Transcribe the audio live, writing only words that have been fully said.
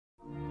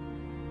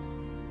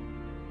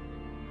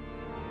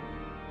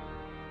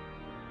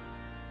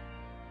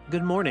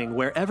Good morning,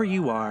 wherever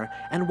you are,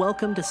 and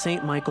welcome to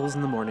St. Michael's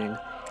in the Morning,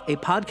 a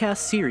podcast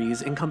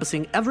series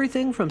encompassing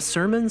everything from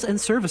sermons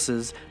and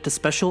services to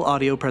special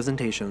audio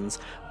presentations,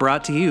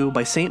 brought to you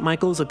by St.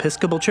 Michael's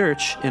Episcopal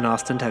Church in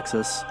Austin,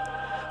 Texas.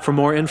 For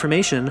more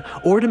information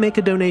or to make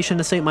a donation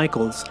to St.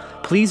 Michael's,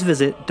 please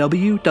visit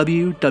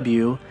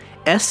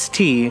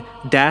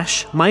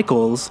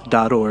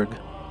www.st-michaels.org.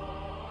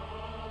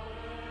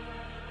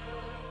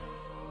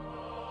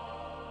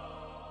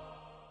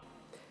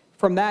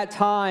 From that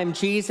time,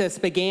 Jesus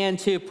began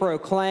to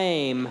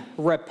proclaim,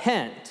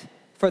 "Repent,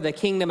 for the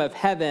kingdom of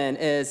heaven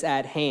is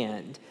at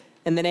hand."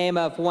 In the name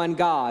of one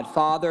God,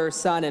 Father,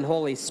 Son, and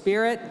Holy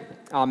Spirit,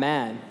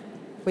 amen.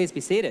 Please be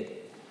seated.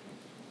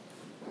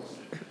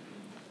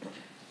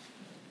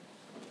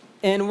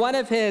 In one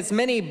of his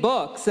many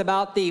books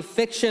about the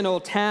fictional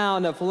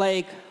town of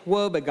Lake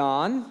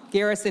Wobegon,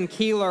 Garrison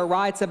Keillor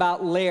writes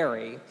about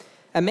Larry,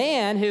 a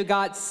man who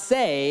got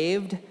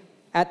saved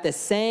at the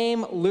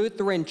same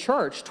Lutheran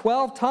church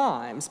 12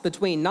 times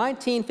between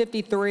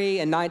 1953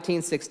 and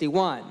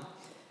 1961.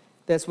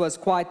 This was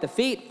quite the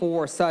feat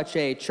for such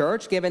a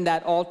church, given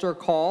that altar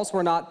calls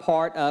were not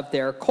part of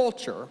their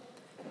culture.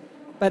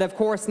 But of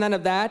course, none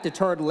of that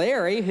deterred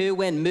Larry, who,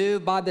 when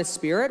moved by the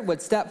Spirit,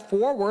 would step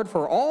forward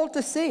for all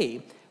to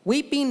see,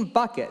 weeping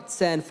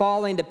buckets and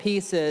falling to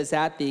pieces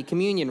at the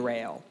communion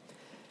rail.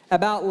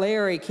 About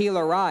Larry,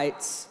 Keillor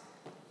writes,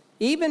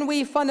 "Even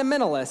we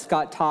fundamentalists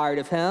got tired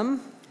of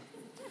him.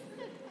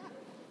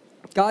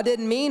 God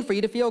didn't mean for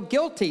you to feel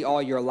guilty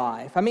all your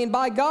life. I mean,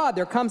 by God,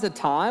 there comes a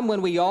time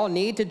when we all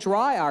need to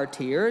dry our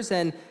tears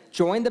and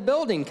join the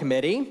building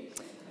committee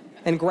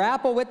and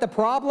grapple with the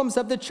problems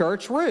of the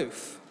church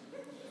roof."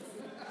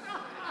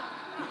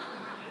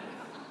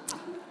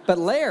 But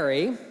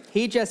Larry,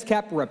 he just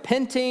kept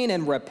repenting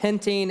and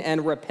repenting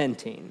and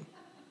repenting.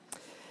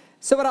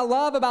 So what I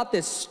love about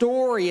this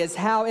story is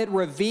how it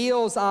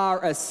reveals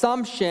our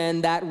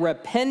assumption that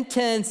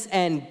repentance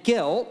and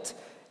guilt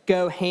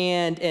go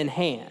hand in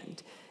hand.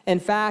 In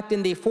fact,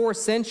 in the 4th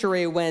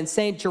century, when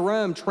St.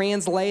 Jerome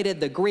translated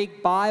the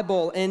Greek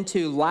Bible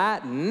into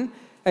Latin,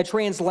 a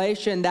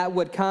translation that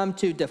would come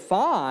to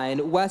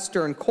define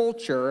Western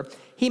culture,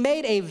 he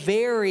made a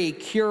very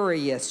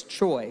curious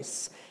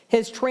choice.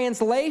 His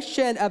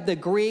translation of the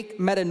Greek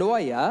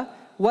metanoia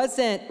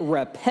wasn't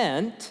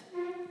repent,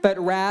 but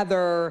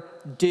rather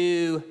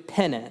do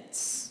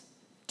penance.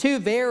 Two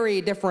very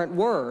different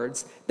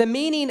words. The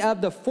meaning of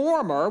the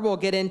former we'll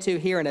get into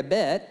here in a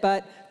bit,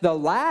 but the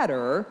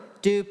latter,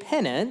 do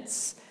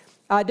penance,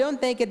 I don't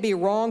think it'd be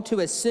wrong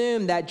to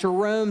assume that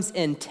Jerome's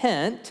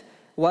intent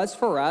was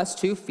for us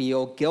to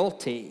feel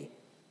guilty,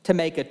 to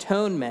make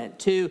atonement,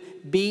 to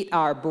beat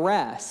our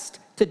breast,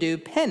 to do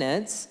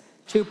penance,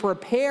 to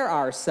prepare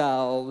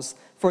ourselves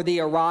for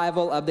the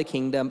arrival of the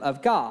kingdom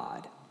of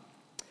God.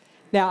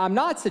 Now, I'm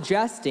not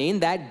suggesting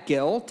that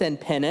guilt and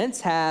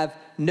penance have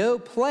no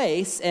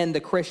place in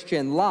the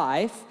Christian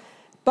life,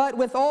 but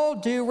with all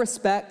due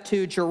respect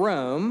to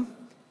Jerome,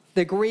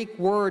 the Greek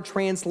word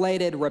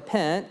translated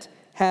repent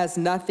has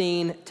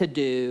nothing to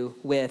do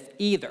with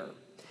either.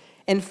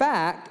 In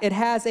fact, it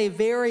has a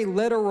very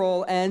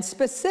literal and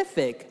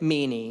specific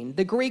meaning.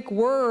 The Greek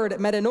word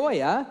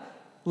metanoia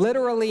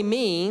literally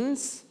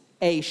means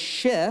a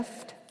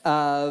shift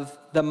of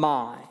the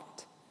mind.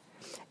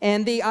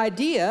 And the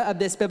idea of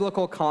this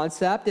biblical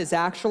concept is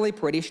actually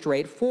pretty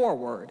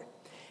straightforward.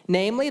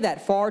 Namely,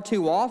 that far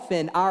too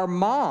often our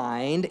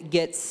mind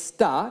gets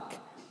stuck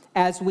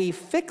as we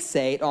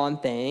fixate on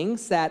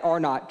things that are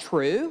not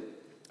true,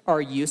 are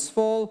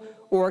useful,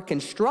 or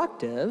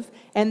constructive,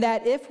 and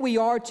that if we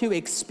are to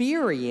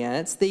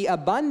experience the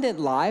abundant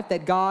life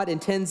that God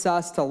intends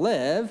us to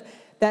live,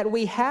 that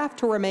we have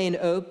to remain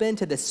open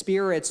to the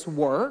Spirit's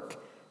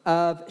work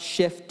of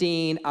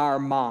shifting our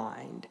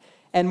mind.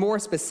 And more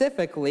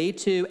specifically,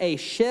 to a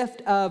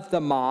shift of the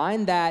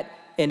mind that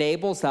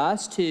enables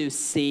us to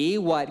see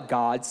what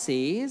God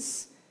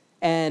sees,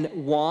 and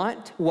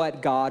want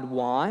what God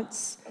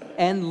wants,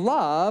 and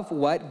love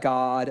what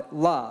God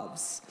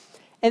loves.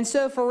 And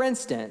so, for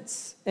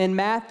instance, in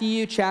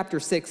Matthew chapter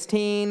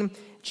 16,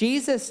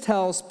 Jesus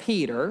tells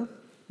Peter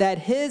that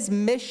his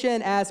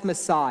mission as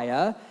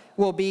Messiah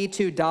will be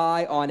to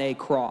die on a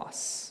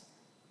cross.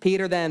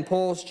 Peter then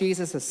pulls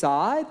Jesus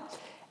aside,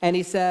 and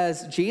he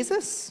says,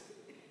 "Jesus,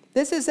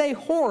 this is a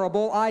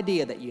horrible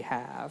idea that you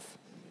have.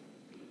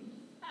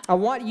 I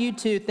want you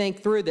to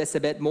think through this a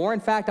bit more. In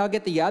fact, I'll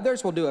get the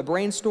others. We'll do a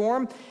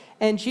brainstorm."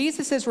 And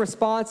Jesus'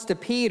 response to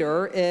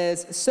Peter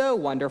is so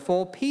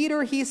wonderful.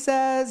 Peter, he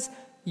says,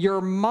 "Your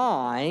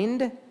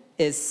mind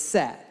is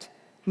set,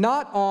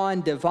 not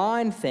on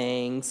divine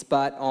things,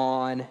 but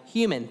on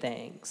human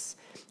things."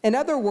 In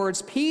other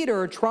words,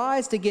 Peter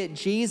tries to get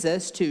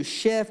Jesus to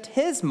shift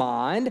his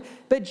mind,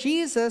 but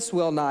Jesus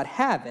will not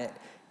have it.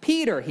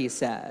 "Peter," he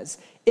says,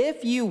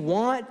 "if you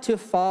want to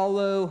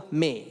follow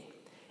me,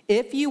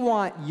 if you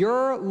want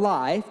your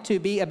life to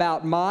be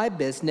about my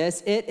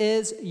business, it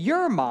is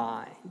your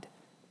mind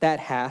that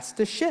has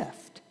to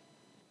shift."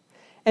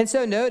 And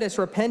so notice,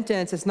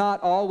 repentance is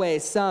not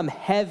always some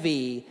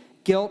heavy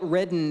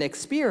guilt-ridden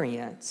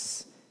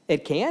experience.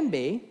 It can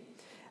be.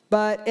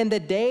 But in the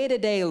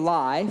day-to-day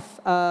life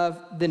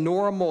of the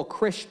normal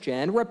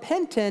Christian,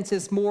 repentance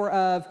is more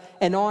of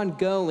an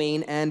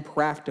ongoing and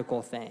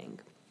practical thing.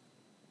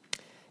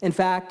 In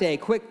fact, a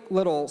quick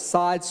little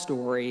side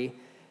story.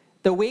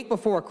 The week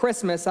before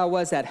Christmas, I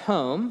was at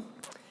home,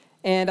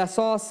 and I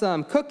saw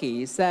some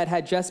cookies that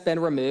had just been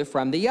removed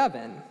from the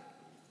oven.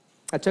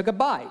 I took a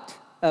bite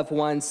of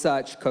one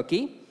such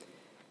cookie,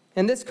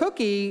 and this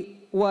cookie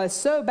was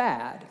so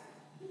bad.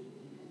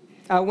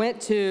 I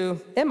went to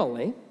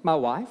Emily, my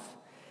wife,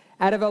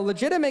 out of a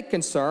legitimate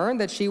concern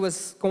that she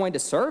was going to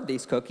serve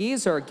these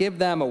cookies or give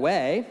them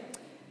away.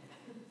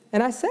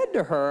 And I said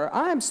to her,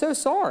 "I am so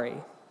sorry,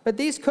 but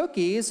these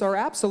cookies are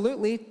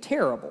absolutely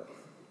terrible."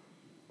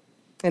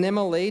 And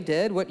Emily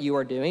did what you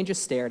are doing,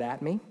 just stared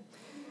at me.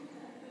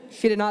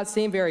 She did not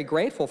seem very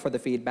grateful for the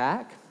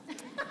feedback.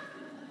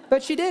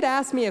 But she did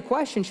ask me a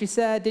question. She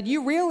said, "Did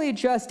you really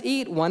just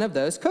eat one of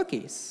those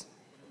cookies?"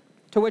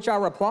 To which I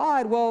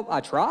replied, "Well, I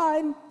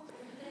tried.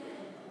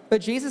 But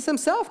Jesus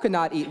himself could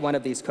not eat one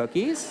of these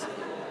cookies.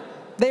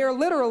 They are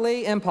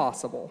literally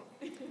impossible."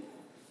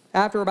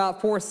 After about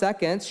 4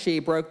 seconds, she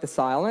broke the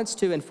silence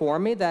to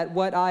inform me that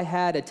what I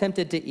had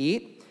attempted to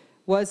eat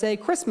was a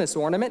Christmas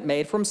ornament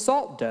made from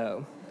salt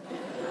dough.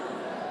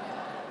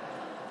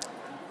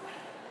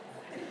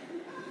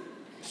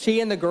 She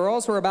and the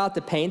girls were about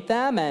to paint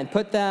them and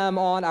put them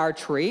on our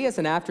tree as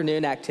an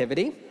afternoon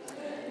activity.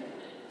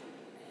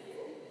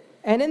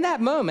 And in that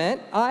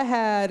moment, I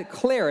had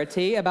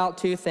clarity about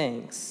two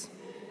things.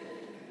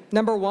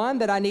 Number one,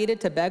 that I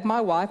needed to beg my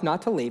wife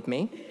not to leave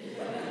me.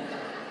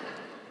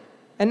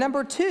 And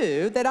number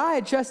two, that I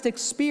had just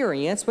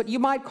experienced what you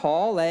might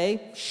call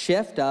a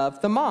shift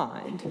of the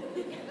mind.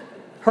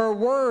 Her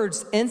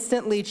words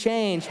instantly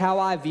changed how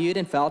I viewed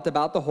and felt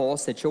about the whole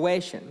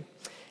situation.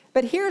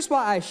 But here's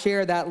why I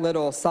share that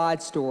little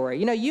side story.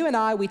 You know, you and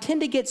I, we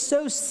tend to get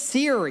so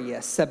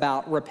serious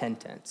about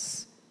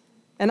repentance.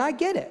 And I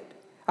get it.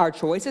 Our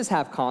choices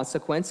have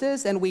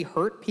consequences, and we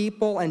hurt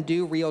people and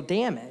do real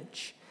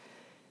damage.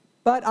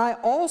 But I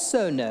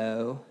also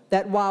know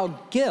that while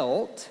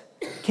guilt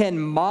can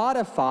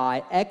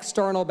modify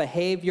external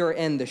behavior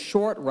in the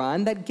short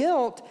run, that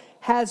guilt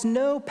has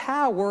no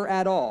power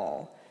at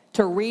all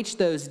to reach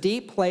those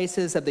deep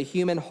places of the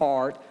human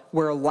heart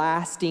where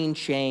lasting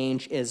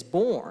change is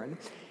born.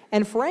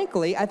 And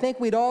frankly, I think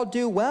we'd all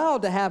do well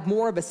to have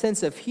more of a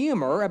sense of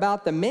humor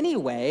about the many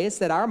ways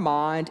that our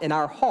mind and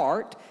our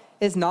heart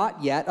is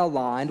not yet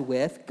aligned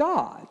with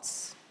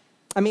God's.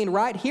 I mean,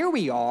 right here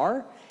we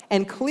are,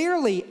 and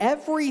clearly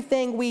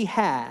everything we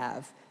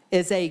have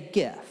is a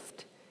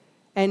gift.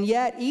 And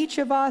yet each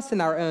of us in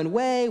our own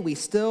way, we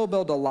still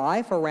build a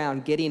life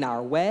around getting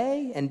our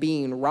way and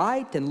being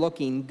right and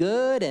looking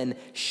good and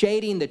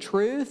shading the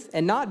truth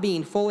and not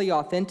being fully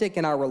authentic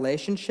in our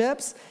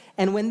relationships.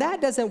 And when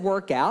that doesn't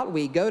work out,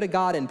 we go to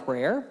God in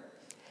prayer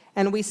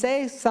and we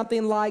say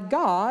something like,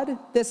 "God,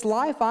 this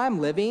life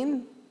I'm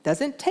living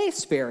doesn't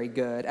taste very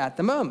good at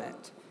the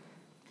moment."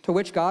 To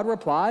which God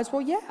replies,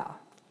 "Well, yeah,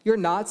 you're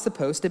not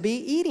supposed to be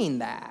eating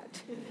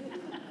that."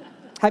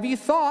 Have you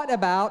thought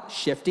about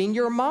shifting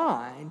your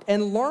mind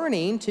and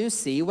learning to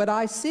see what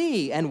I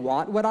see and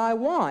want what I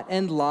want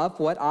and love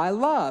what I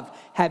love?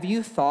 Have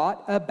you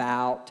thought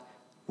about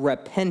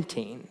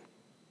repenting?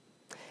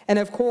 And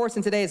of course,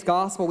 in today's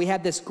gospel, we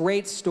have this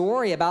great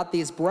story about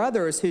these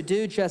brothers who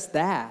do just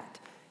that.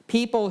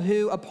 People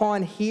who,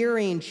 upon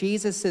hearing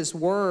Jesus'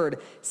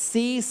 word,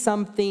 see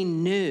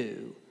something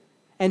new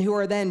and who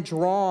are then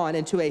drawn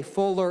into a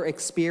fuller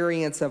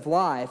experience of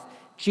life.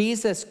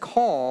 Jesus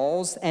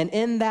calls, and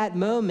in that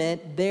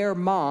moment, their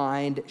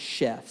mind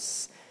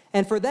shifts.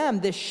 And for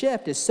them, this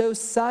shift is so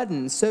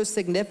sudden, so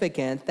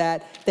significant,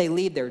 that they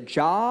leave their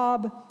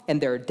job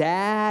and their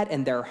dad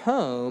and their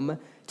home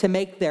to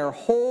make their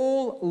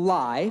whole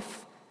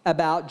life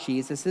about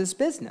Jesus'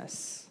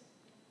 business.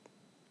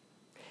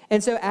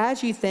 And so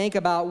as you think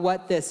about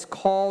what this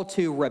call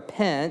to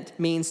repent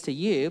means to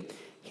you,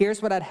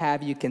 here's what I'd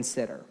have you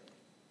consider.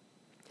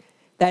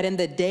 That in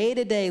the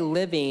day-to-day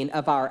living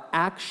of our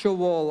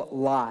actual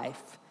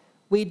life,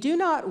 we do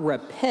not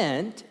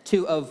repent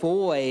to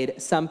avoid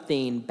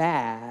something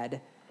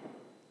bad.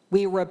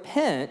 We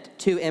repent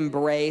to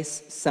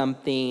embrace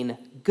something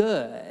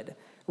good,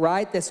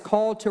 right? This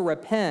call to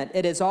repent,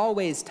 it is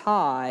always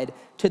tied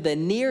to the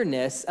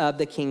nearness of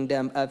the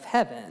kingdom of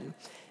heaven,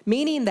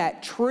 meaning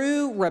that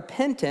true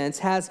repentance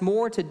has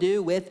more to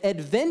do with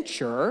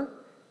adventure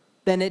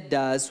than it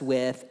does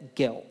with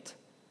guilt.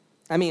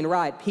 I mean,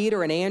 right,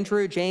 Peter and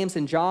Andrew, James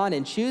and John,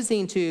 in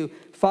choosing to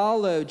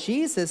follow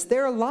Jesus,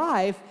 their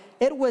life,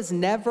 it was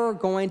never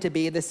going to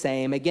be the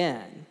same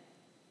again.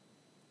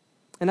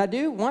 And I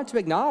do want to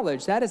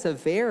acknowledge that is a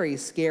very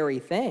scary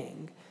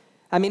thing.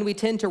 I mean, we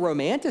tend to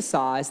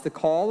romanticize the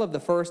call of the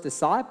first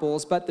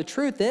disciples, but the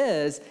truth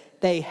is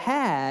they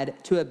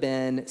had to have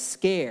been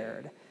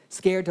scared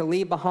to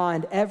leave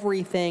behind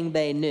everything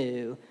they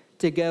knew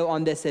to go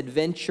on this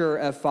adventure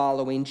of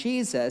following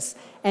Jesus.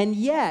 And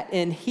yet,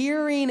 in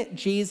hearing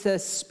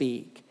Jesus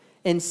speak,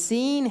 And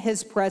seeing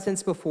his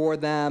presence before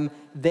them,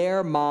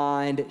 their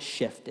mind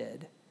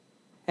shifted.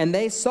 And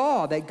they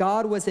saw that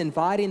God was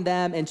inviting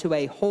them into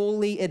a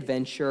holy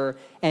adventure,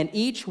 and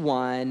each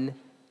one,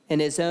 in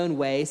his own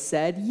way,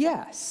 said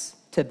yes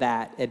to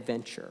that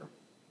adventure.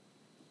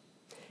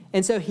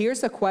 And so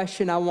here's a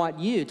question I want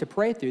you to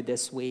pray through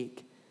this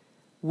week.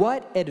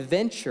 What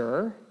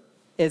adventure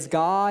is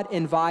God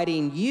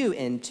inviting you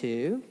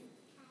into?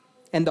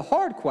 And the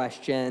hard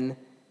question,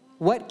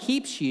 what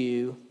keeps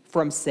you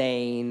from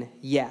saying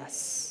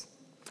yes?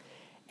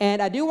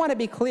 And I do want to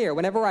be clear,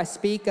 whenever I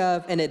speak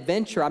of an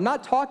adventure, I'm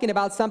not talking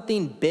about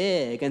something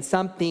big and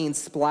something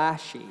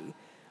splashy,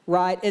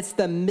 right? It's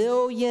the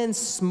million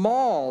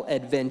small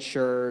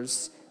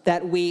adventures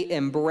that we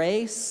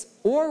embrace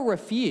or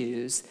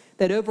refuse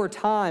that over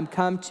time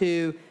come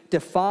to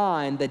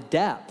define the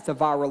depth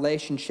of our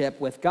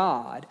relationship with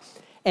God.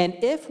 And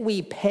if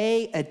we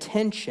pay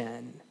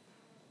attention,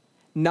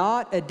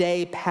 not a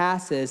day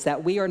passes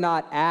that we are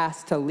not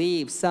asked to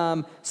leave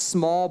some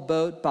small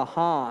boat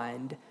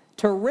behind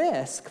to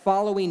risk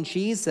following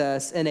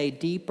Jesus in a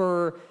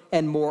deeper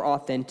and more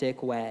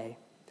authentic way.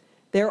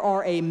 There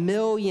are a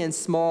million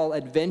small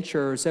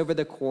adventures over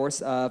the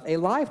course of a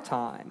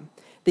lifetime.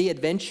 The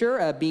adventure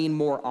of being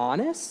more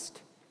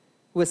honest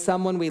with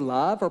someone we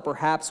love or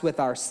perhaps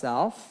with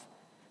ourselves.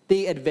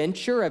 The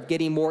adventure of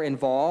getting more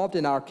involved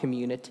in our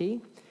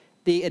community.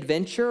 The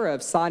adventure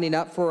of signing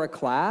up for a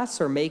class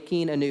or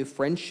making a new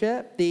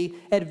friendship. The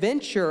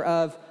adventure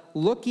of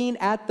looking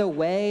at the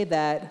way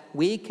that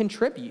we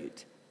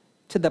contribute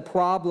to the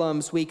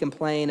problems we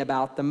complain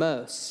about the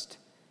most.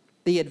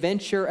 The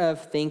adventure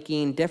of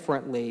thinking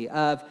differently,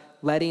 of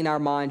letting our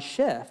mind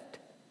shift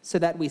so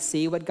that we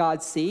see what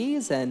God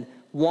sees and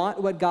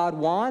want what God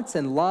wants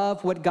and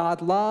love what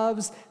God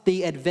loves.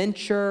 The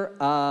adventure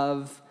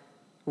of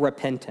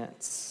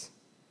repentance.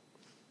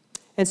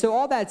 And so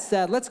all that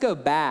said, let's go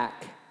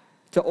back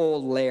to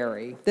old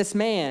Larry, this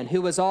man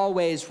who was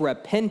always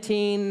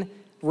repenting.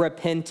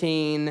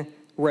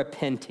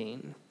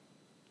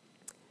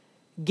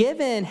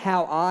 Given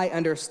how I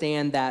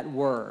understand that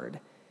word,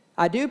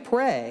 I do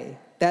pray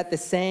that the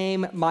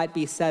same might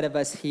be said of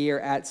us here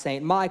at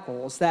St.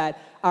 Michael's,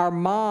 that our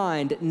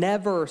mind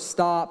never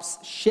stops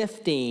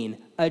shifting,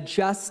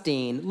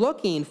 adjusting,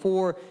 looking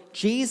for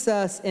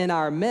Jesus in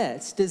our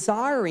midst,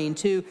 desiring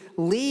to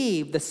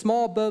leave the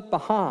small boat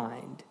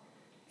behind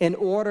in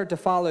order to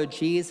follow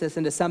Jesus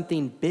into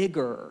something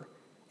bigger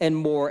and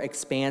more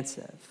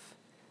expansive.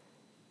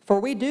 For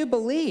we do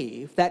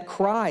believe that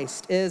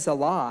Christ is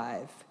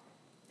alive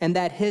and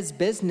that his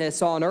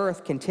business on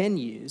earth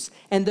continues,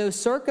 and those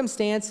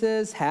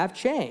circumstances have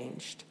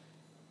changed.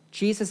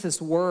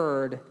 Jesus'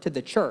 word to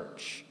the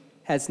church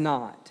has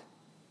not.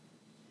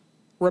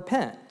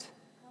 Repent,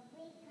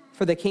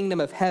 for the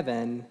kingdom of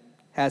heaven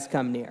has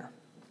come near.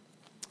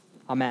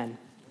 Amen.